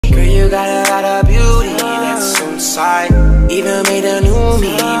got a lot of beauty that's inside. Even made a new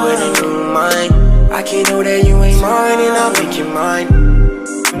me with a new mind. I can't know that you ain't mine, and I'll make you mine.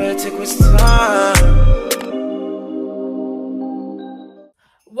 But it took was time.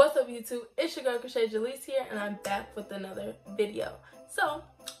 What's up, YouTube? It's your girl Crashae Jalease here, and I'm back with another video. So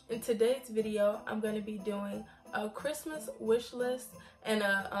in today's video, I'm going to be doing a Christmas wish list and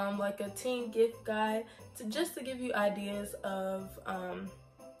a like a teen gift guide just to give you ideas of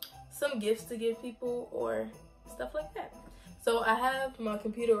some gifts to give people or stuff like that. So I have my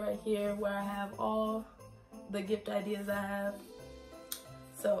computer right here where I have all the gift ideas I have.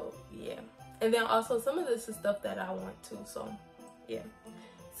 So yeah, and then also some of this is stuff that I want to. So yeah.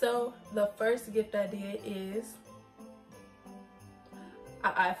 So the first gift idea is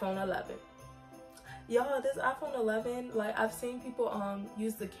an iPhone 11. Y'all, this iPhone 11, like I've seen people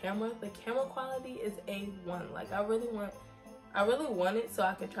use the camera. The camera quality is A1. Like I really want it so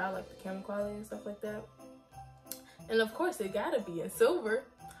I can try like the camera quality and stuff like that. And of course it gotta be in silver.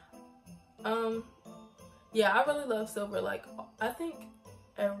 Yeah, I really love silver. Like I think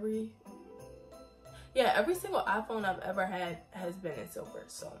every single iPhone I've ever had has been in silver.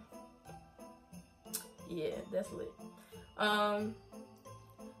 So yeah, that's lit.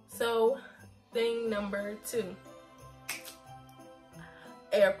 So thing number 2,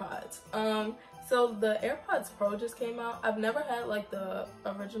 AirPods. So the AirPods Pro just came out. I've never had like the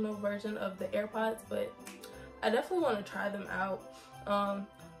original version of the AirPods, but I definitely want to try them out.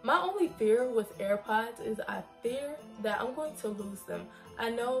 My only fear with AirPods is I fear that I'm going to lose them. I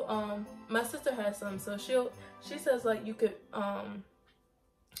know my sister has some, so she says like you could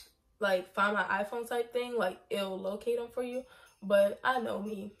like find my iPhone type thing, like it'll locate them for you. But I know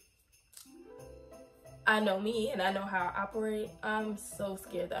me, and I know how I operate. I'm so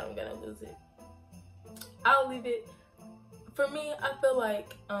scared that I'm gonna lose it. I'll leave it. For me, I feel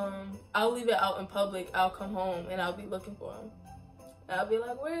like I'll leave it out in public. I'll come home and I'll be looking for them. I'll be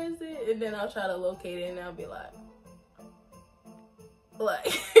like, where is it? And then I'll try to locate it and I'll be like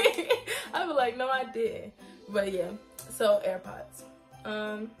I'll be like, no, I did. But yeah, so AirPods.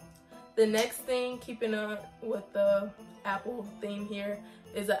 The next thing, keeping on with the Apple theme here,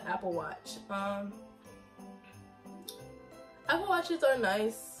 is an Apple Watch. Apple Watches are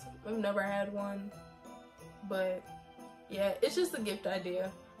nice. I've never had one, but yeah, it's just a gift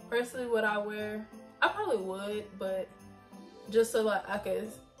idea. Personally, would I wear? I probably would, but just so like I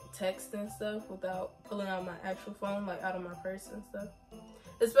could text and stuff without pulling out my actual phone, like out of my purse and stuff.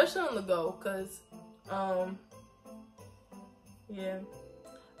 Especially on the go, cause yeah,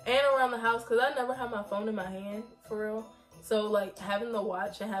 and around the house, cause I never have my phone in my hand for real. So like having the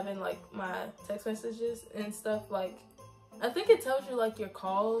watch and having like my text messages and stuff, like I think it tells you like your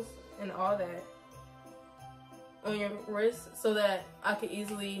calls and all that on your wrist, so that I could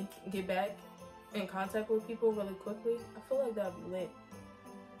easily get back in contact with people really quickly. I feel like that would be lit.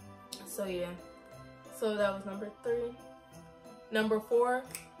 So yeah, so that was number 3. Number 4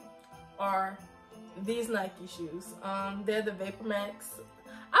 are these Nike shoes. They're the Vapor Max.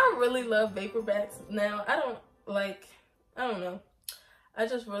 I really love Vapor Max. Now I don't know. I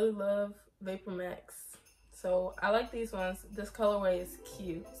just really love Vapor Max. So I like these ones. This colorway is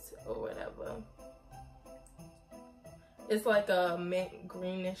cute or whatever. It's like a mint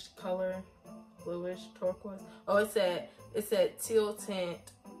greenish color, bluish turquoise. Oh, it said teal tint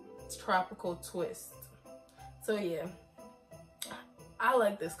tropical twist. So yeah, I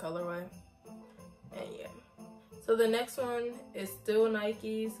like this colorway. And yeah, so the next one is still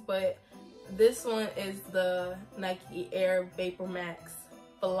Nikes, but this one is the Nike Air Vapor Max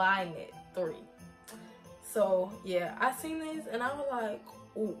Flyknit 3. So yeah, I seen these and I was like,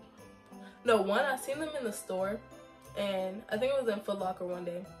 ooh. No, one, I seen them in the store, and I think it was in Foot Locker one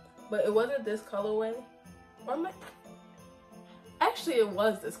day, but it wasn't this colorway. Actually, it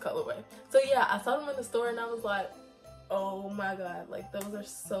was this colorway. So yeah, I saw them in the store and I was like, oh my god, like those are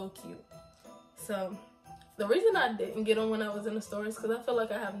so cute. So the reason I didn't get them when I was in the store is because I feel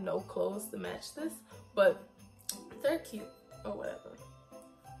like I have no clothes to match this, but they're cute or whatever.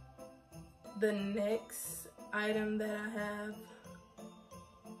 The next item that I have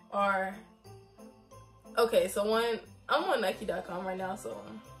are, okay, so one, I'm on Nike.com right now, so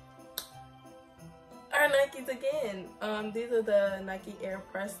our Nikes again. These are the Nike Air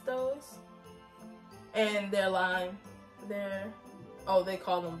Prestos, and their line, they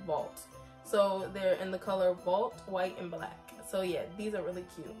call them Vault. So they're in the color Vault, white, and black. So yeah, these are really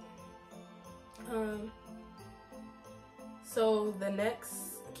cute. So the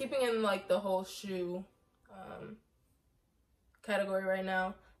next, keeping in like the whole shoe category right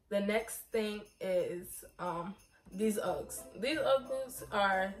now, the next thing is these Uggs. These Ugg boots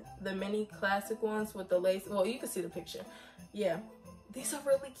are the mini classic ones with the lace. Well, you can see the picture. Yeah, these are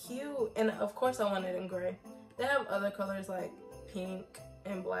really cute. And of course I want it in gray. They have other colors like pink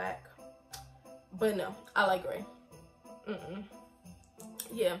and black. But no, I like gray.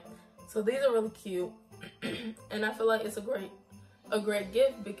 Yeah, so these are really cute. And I feel like it's a great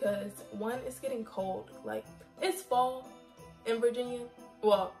gift because one, it's getting cold. Like, it's fall in Virginia.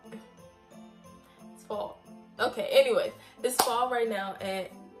 Well, it's fall. Okay, anyway, it's fall right now, and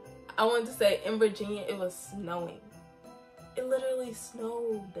I wanted to say in Virginia it was snowing. It literally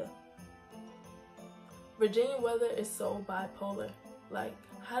snowed. Virginia weather is so bipolar. Like,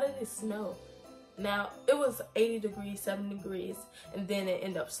 how did it snow? Now, it was 80 degrees, 70 degrees, and then it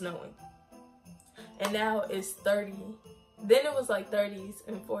ended up snowing. And now it's 30. Then it was like 30s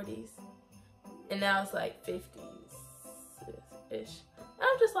and 40s. And now it's like 50s-ish.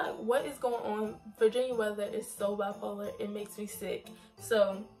 I'm just like, what is going on? Virginia weather is so bipolar. It makes me sick.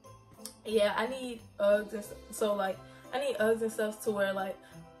 So, yeah, I need Uggs and so like, I need Uggs and stuff to where like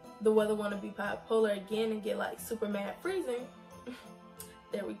the weather want to be bipolar again and get like super mad freezing.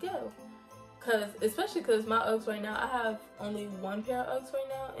 There we go. Especially because my Uggs right now, I have only one pair of Uggs right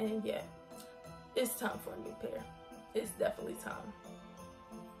now, and yeah, it's time for a new pair. It's definitely time.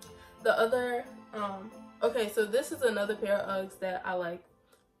 The other, okay, so this is another pair of Uggs that I like.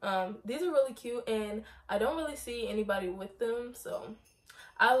 These are really cute, and I don't really see anybody with them, so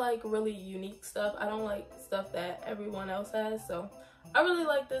I like really unique stuff. I don't like stuff that everyone else has, so I really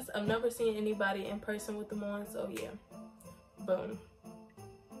like this. I've never seen anybody in person with them on, so yeah, boom.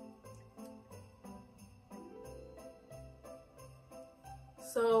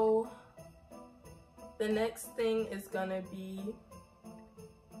 So the next thing is gonna be,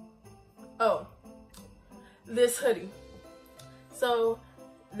 oh, this hoodie. So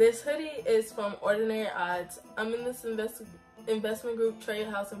this hoodie is from Ordinary Odds. I'm in this investment group, Trade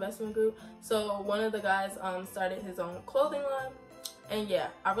House investment group. So one of the guys started his own clothing line, and yeah,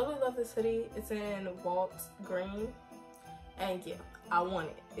 I really love this hoodie. It's in waltz green, and yeah, I want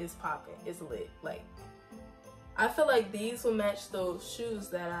it. It's popping. It's lit. Like, I feel like these will match those shoes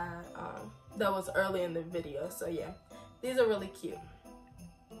that that was early in the video. So yeah, these are really cute.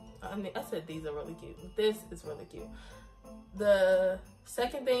 I mean, I said these are really cute. This is really cute. The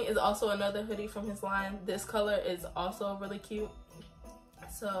second thing is also another hoodie from his line. This color is also really cute.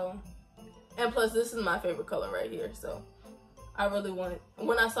 So, and plus this is my favorite color right here. So I really want it.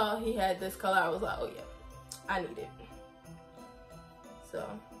 When I saw he had this color, I was like, oh yeah, I need it. So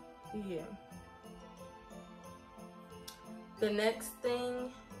yeah. The next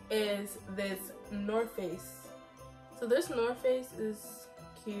thing is this North Face. So this North Face is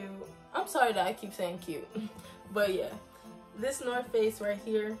cute. I'm sorry that I keep saying cute, but yeah, this North Face right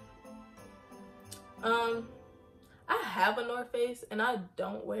here. I have a North Face and I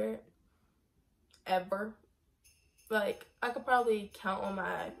don't wear it ever. Like, I could probably count on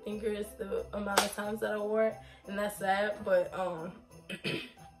my fingers the amount of times that I wore it, and that's sad. But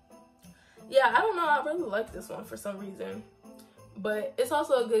yeah, I don't know. I really like this one for some reason. But it's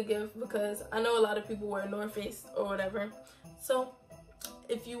also a good gift because I know a lot of people wear North Face or whatever. So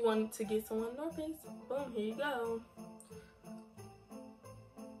if you want to get someone North Face, boom, here you go.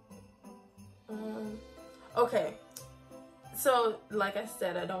 Okay, so like I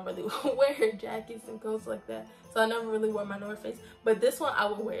said, I don't really wear jackets and coats like that, so I never really wear my North Face. But this one I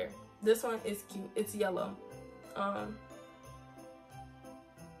will wear. This one is cute. It's yellow.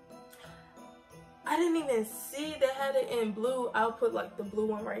 I didn't even see they had it in blue. I'll put like the blue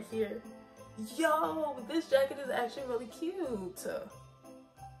one right here. Yo, this jacket is actually really cute.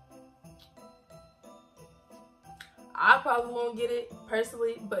 I probably won't get it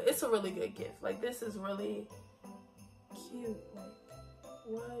personally, but it's a really good gift. Like, this is really cute. Like,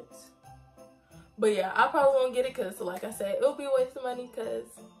 what? But yeah, I probably won't get it because, like I said, it'll be a waste of money because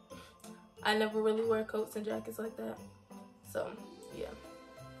I never really wear coats and jackets like that. So yeah.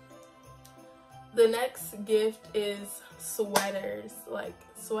 The next gift is sweaters. Like,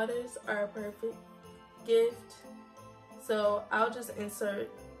 sweaters are a perfect gift. So I'll just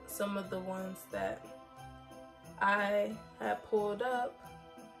insert some of the ones that I have pulled up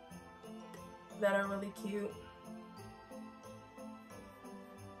that are really cute.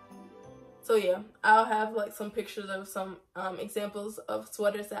 So yeah, I'll have like some pictures of some examples of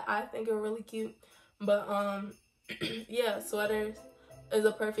sweaters that I think are really cute. But yeah, sweaters is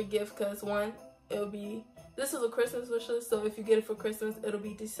a perfect gift because one, it'll be, this is a Christmas wish list, so if you get it for Christmas, it'll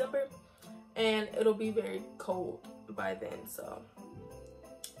be December and it'll be very cold by then, so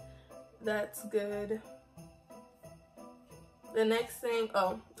that's good. The next thing,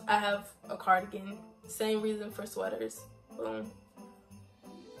 oh, I have a cardigan Same reason for sweaters. Boom.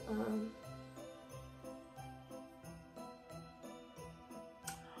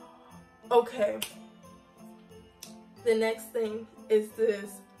 Okay. The next thing is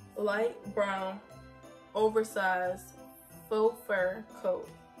this light brown, oversized faux fur coat.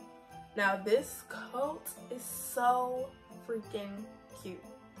 Now this coat is so freaking cute.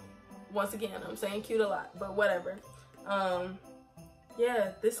 Once again, I'm saying cute a lot, but whatever.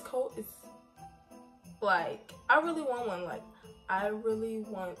 Yeah, this coat is like, I really want one. Like, I really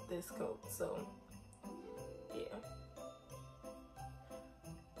want this coat, so yeah.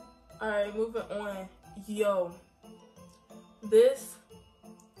 Alright, moving on. Yo, this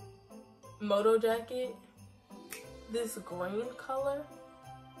moto jacket, this green color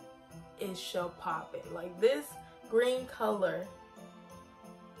is so popping. Like, this green color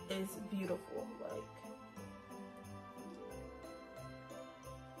is beautiful. Like,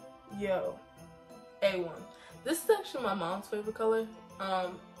 yo, A1. This is actually my mom's favorite color.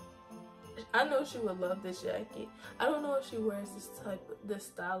 I know she would love this jacket. I don't know if she wears this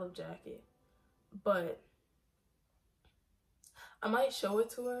style of jacket, but I might show it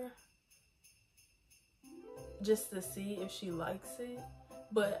to her just to see if she likes it.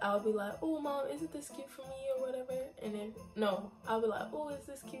 But I'll be like, oh, Mom, isn't this cute for me or whatever? And then, no, I'll be like, oh, is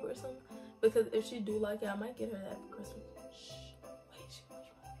this cute or something? Because if she do like it, I might get her that for Christmas. Shh, wait, she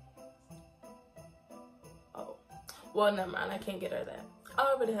watched my videos. Oh, well, never mind, I can't get her that.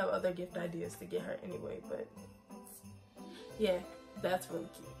 I already have other gift ideas to get her anyway, but yeah, that's really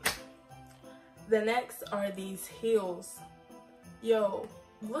cute. The next are these heels. Yo,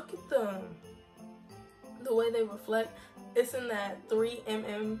 look at them. The way they reflect. It's in that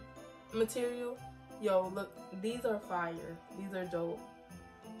 3mm material. Yo, look, these are fire. These are dope.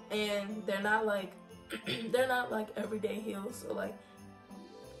 And they're not like they're not like everyday heels. So like,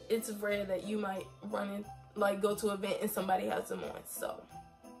 it's rare that you might run in, like, go to an event and somebody has them on. So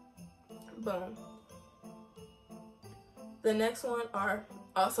boom. The next one are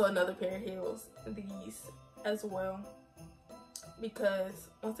also another pair of heels, these as well, because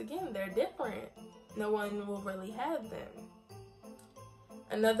once again, they're different. No one will really have them.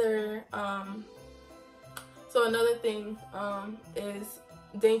 Another another thing is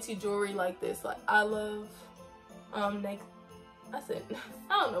dainty jewelry like this. Like, I love I don't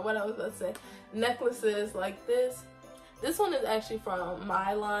know what I was about to say. Necklaces like this. This one is actually from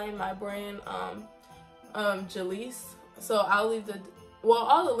my line, my brand, Jalease. So I'll leave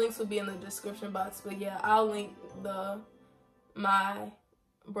all the links will be in the description box, but yeah, I'll link my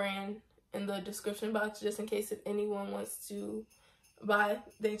brand in the description box just in case if anyone wants to buy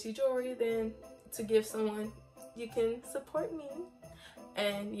dainty jewelry, then to give someone, you can support me.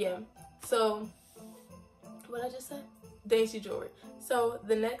 And yeah, so what I just said, dainty jewelry. So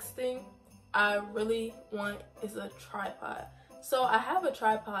the next thing I really want is a tripod. So I have a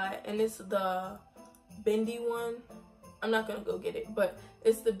tripod and it's the bendy one. I'm not gonna go get it, but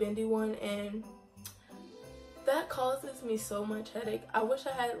it's the bendy one, and that causes me so much headache. I wish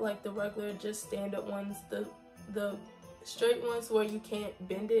I had like the regular just stand-up ones, the straight ones where you can't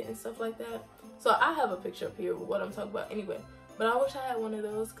bend it and stuff like that. So I have a picture up here of what I'm talking about anyway, but I wish I had one of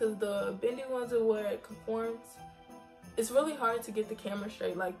those, because the bendy ones are where it conforms. It's really hard to get the camera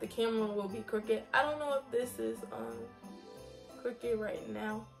straight. Like, the camera will be crooked. I don't know if this is crooked right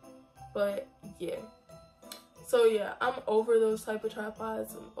now, but yeah. So yeah, I'm over those type of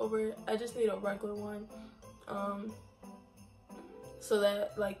tripods. I'm over it. I just need a regular one, so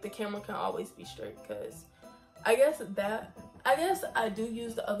that like the camera can always be straight. Cause I guess I do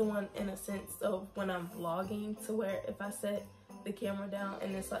use the other one in a sense of when I'm vlogging, to where if I set the camera down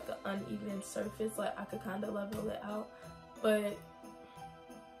and it's like an uneven surface, like I could kind of level it out. But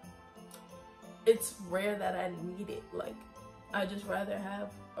it's rare that I need it. Like, I just rather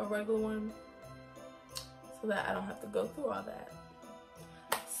have a regular one so that I don't have to go through all that.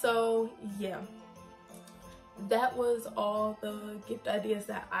 So yeah, that was all the gift ideas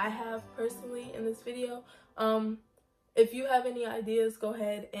that I have personally in this video. If you have any ideas, go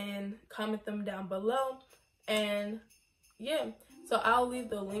ahead and comment them down below. And yeah, so I'll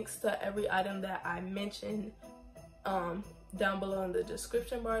leave the links to every item that I mentioned down below in the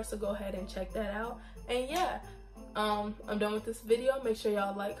description bar, so go ahead and check that out. And yeah, I'm done with this video. Make sure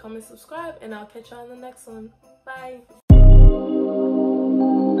y'all like, comment, subscribe, and I'll catch y'all in the next one. Bye.